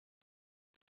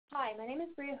Hi, my name is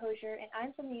Bria Hosier, and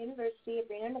I'm from the University of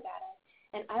Reno, Nevada,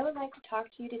 and I would like to talk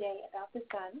to you today about the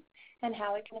sun and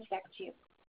how it can affect you.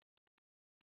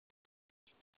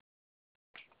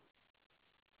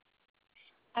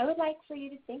 I would like for you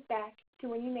to think back to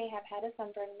when you may have had a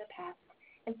sunburn in the past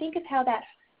and think of how that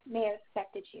may have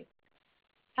affected you.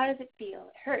 How does it feel?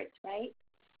 It hurts, right?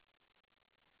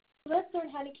 So let's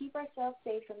learn how to keep ourselves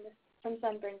safe from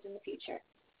sunburns in the future.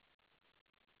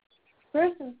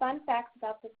 First, some fun facts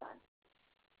about the sun.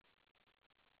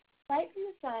 Light from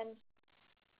the sun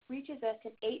reaches us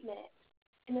in 8 minutes,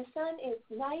 and the sun is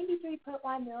 93.1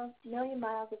 million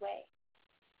miles away.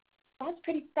 That's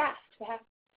pretty fast for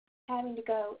having to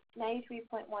go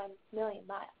 93.1 million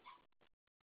miles.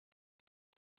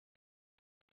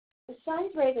 The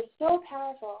sun's rays are so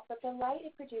powerful that the light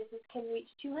it produces can reach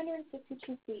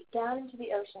 262 feet down into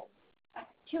the ocean.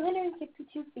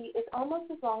 262 feet is almost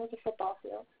as long as a football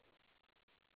field.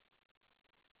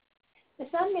 The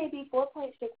sun may be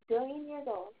 4.6 billion years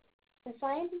old, and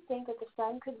scientists think that the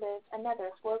sun could live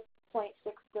another 4.6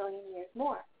 billion years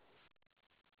more.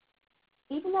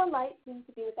 Even though light seems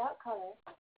to be without color,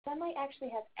 sunlight actually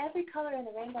has every color in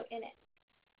the rainbow in it.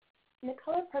 And the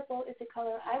color purple is the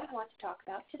color I would want to talk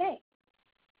about today.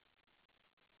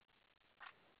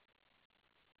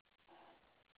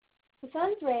 The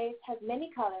sun's rays have many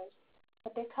colors,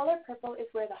 but the color purple is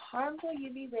where the harmful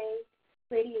UV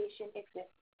radiation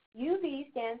exists. UV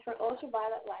stands for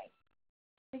ultraviolet light.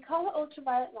 We call it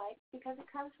ultraviolet light because it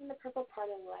comes from the purple part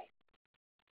of the light.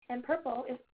 And purple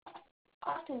is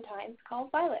oftentimes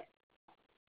called violet.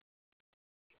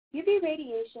 UV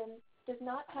radiation does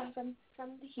not come from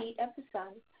the heat of the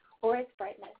sun or its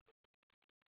brightness.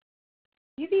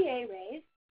 UVA rays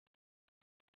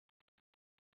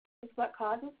is what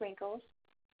causes wrinkles.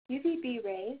 UVB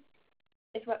rays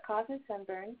is what causes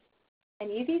sunburns. And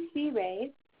UVC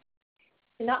rays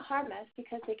do not harm us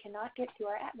because they cannot get to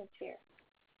our atmosphere.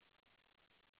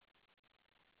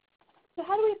 So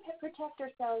how do we protect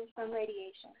ourselves from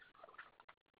radiation?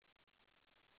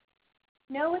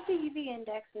 Know what the UV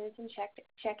index is and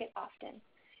check it often.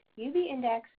 UV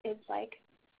index is like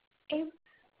a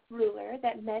ruler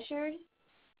that measures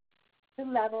the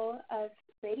level of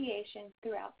radiation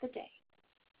throughout the day.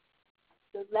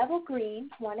 So level green,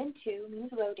 1 and 2,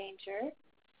 means low danger.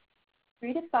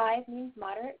 3 to 5 means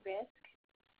moderate risk.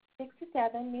 6 to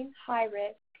 7 means high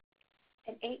risk,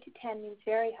 and 8 to 10 means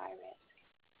very high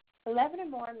risk. 11 or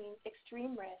more means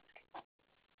extreme risk.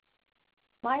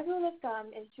 My rule of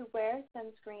thumb is to wear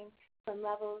sunscreen from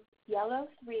levels yellow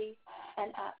 3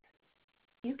 and up.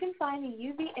 You can find the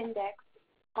UV index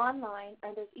online,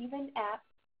 or there's even apps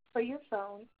for your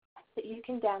phone that you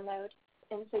can download,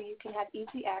 and so you can have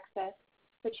easy access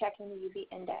for checking the UV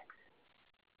index.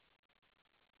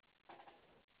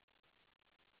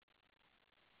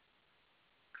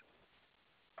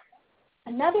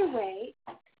 Another way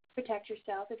to protect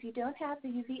yourself, if you don't have the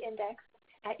UV index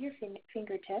at your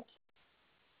fingertips,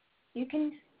 you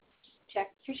can check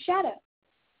your shadow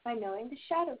by knowing the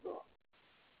shadow rule.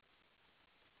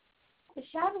 The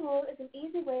shadow rule is an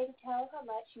easy way to tell how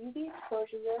much UV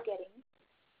exposure you're getting,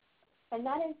 and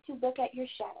that is to look at your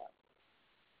shadow.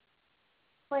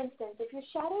 For instance, if your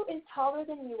shadow is taller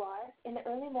than you are in the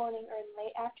early morning or in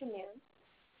late afternoon,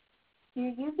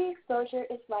 your UV exposure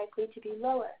is likely to be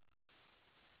lower.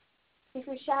 If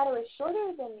your shadow is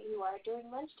shorter than you are during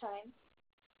lunchtime,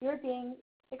 you're being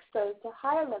exposed to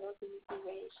higher levels of UV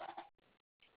radiation.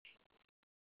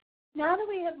 Now that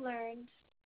we have learned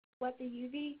what the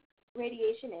UV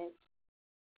radiation is,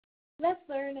 let's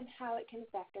learn how it can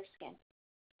affect our skin.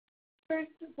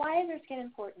 First, why is our skin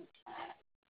important?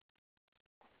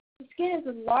 The skin is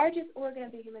the largest organ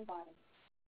of the human body.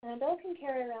 An adult can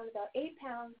carry around about 8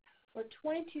 pounds or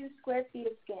 22 square feet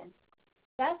of skin.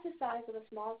 That's the size of a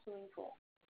small swimming pool.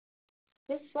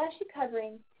 This fleshy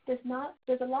covering does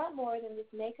a lot more than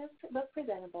just make us look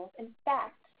presentable. In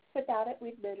fact, without it,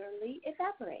 we'd literally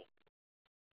evaporate.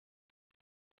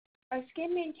 Our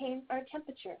skin maintains our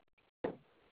temperature.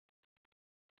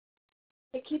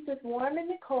 It keeps us warm in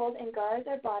the cold and guards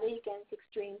our body against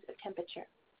extremes of temperature.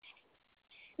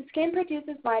 The skin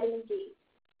produces vitamin D.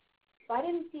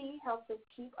 Vitamin D helps us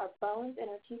keep our bones and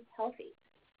our teeth healthy.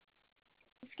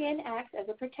 The skin acts as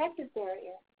a protective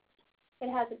barrier. It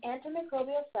has an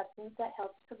antimicrobial substance that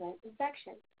helps prevent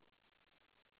infection.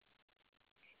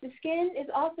 The skin is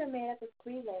also made up of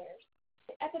 3 layers: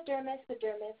 the epidermis, the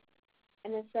dermis,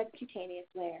 and the subcutaneous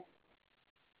layer.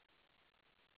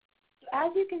 So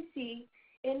as you can see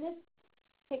in this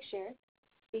picture,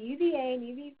 the UVA and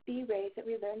UVB rays that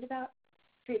we learned about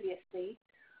previously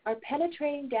are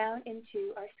penetrating down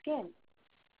into our skin.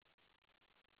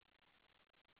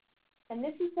 And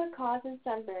this is what causes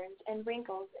sunburns and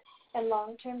wrinkles and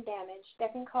long-term damage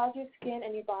that can cause your skin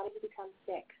and your body to become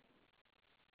sick.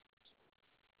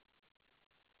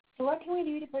 So what can we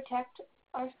do to protect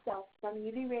ourselves from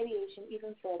UV radiation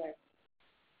even further?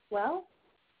 Well,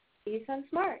 be sun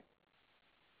smart.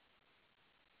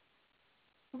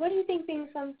 What do you think being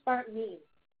sun smart means?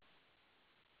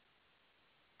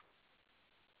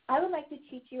 I would like to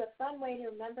teach you a fun way to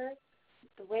remember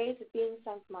the ways of being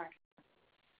sun smart.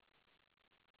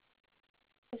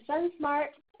 The sun smart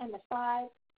and the 5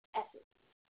 S's.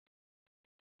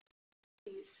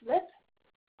 You slip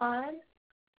on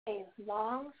a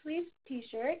long sleeve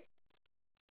t-shirt.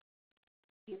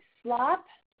 You slop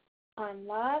on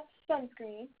lots of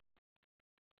sunscreen.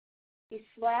 You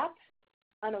slap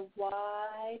on a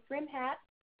wide brim hat.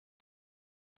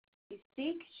 You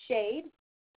seek shade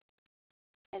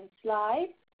and slide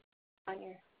on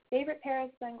your favorite pair of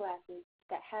sunglasses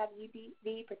that have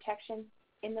UV protection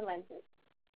in the lenses.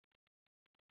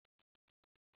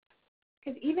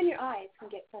 Because even your eyes can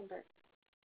get sunburned.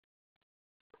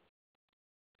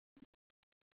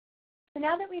 So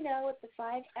now that we know what the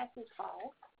 5 S's are,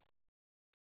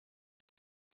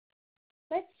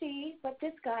 let's see what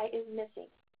this guy is missing.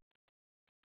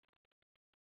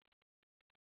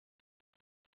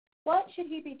 What should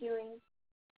he be doing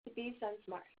to be sun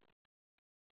smart?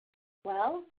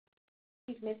 Well,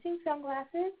 he's missing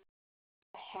sunglasses,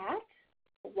 a hat,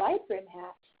 a wide brim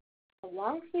hat, a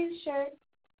long sleeve shirt.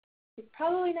 He's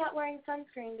probably not wearing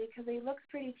sunscreen because he looks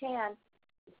pretty tan.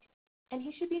 And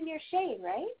he should be near shade,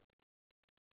 right?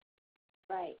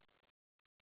 Right.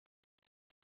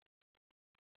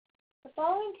 The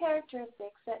following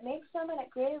characteristics that make someone at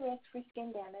greater risk for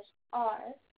skin damage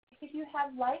are: if you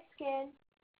have light skin,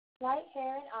 light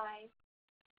hair, and eyes,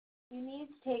 you need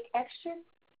to take extra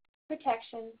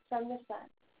protection from the sun.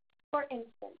 For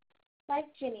instance, like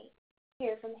Ginny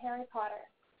here from Harry Potter.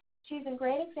 She's a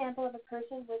great example of a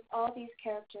person with all these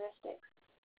characteristics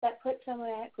that put someone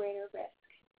at greater risk.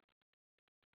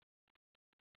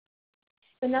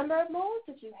 The number of moles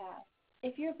that you have.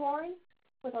 If you're born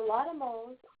with a lot of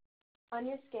moles on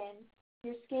your skin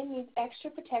needs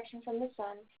extra protection from the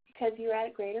sun because you're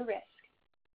at greater risk.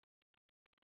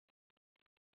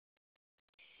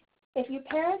 If your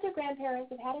parents or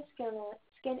grandparents have had a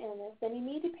skin illness, then you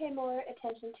need to pay more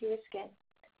attention to your skin.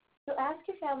 So ask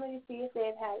your family to see if they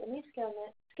have had any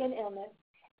skin illness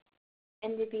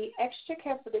and to be extra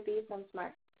careful to be sun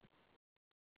smart.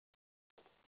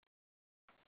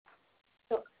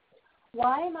 So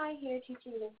why am I here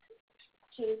teaching this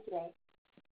to you today?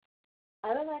 I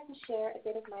would like to share a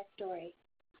bit of my story.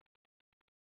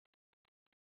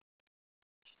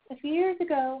 A few years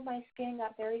ago, my skin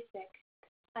got very sick.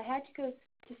 I had to go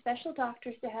to special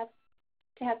doctors to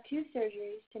have 2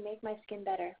 surgeries to make my skin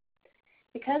better.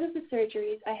 Because of the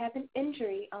surgeries, I have an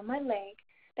injury on my leg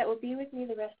that will be with me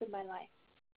the rest of my life.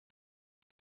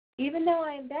 Even though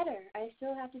I am better, I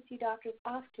still have to see doctors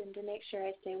often to make sure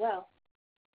I stay well.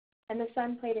 And the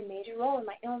sun played a major role in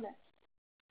my illness.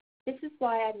 This is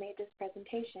why I made this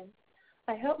presentation.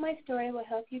 I hope my story will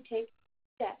help you take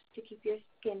steps to keep your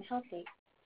skin healthy.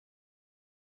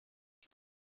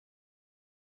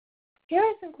 Here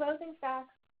are some closing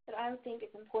facts that I would think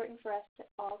is important for us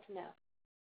all to know.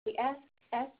 The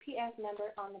SPF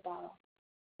number on the bottle.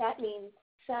 That means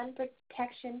sun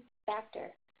protection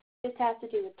factor. This has to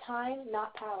do with time,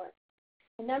 not power.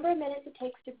 The number of minutes it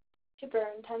takes to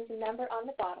burn times the number on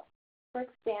the bottle. For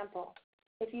example,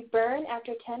 if you burn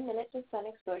after 10 minutes of sun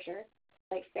exposure,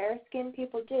 like fair-skinned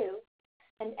people do,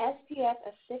 an SPF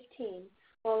of 15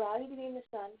 will allow you to be in the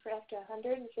sun for up to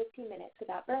 150 minutes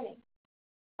without burning.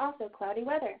 Also, cloudy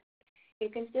weather. You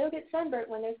can still get sunburnt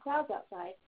when there's clouds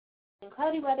outside. And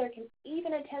cloudy weather can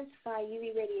even intensify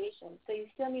UV radiation, so you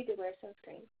still need to wear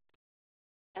sunscreen.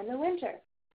 And the winter.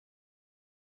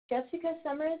 Just because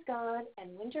summer is gone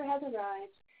and winter has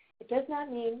arrived, it does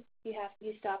not mean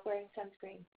you stop wearing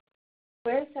sunscreen.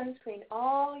 Wear sunscreen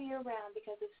all year round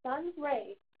because the sun's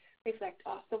rays reflect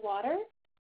off the water,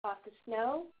 off the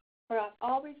snow, or off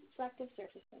all reflective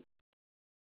surfaces.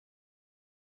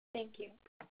 Thank you.